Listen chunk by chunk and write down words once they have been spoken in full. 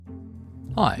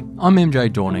Hi, I'm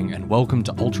MJ Dawning and welcome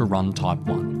to Ultra Run Type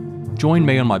 1. Join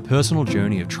me on my personal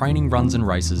journey of training runs and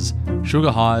races,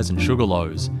 sugar highs and sugar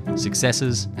lows,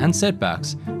 successes and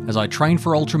setbacks as I train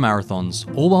for ultra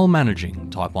marathons, all while managing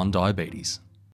Type 1 diabetes.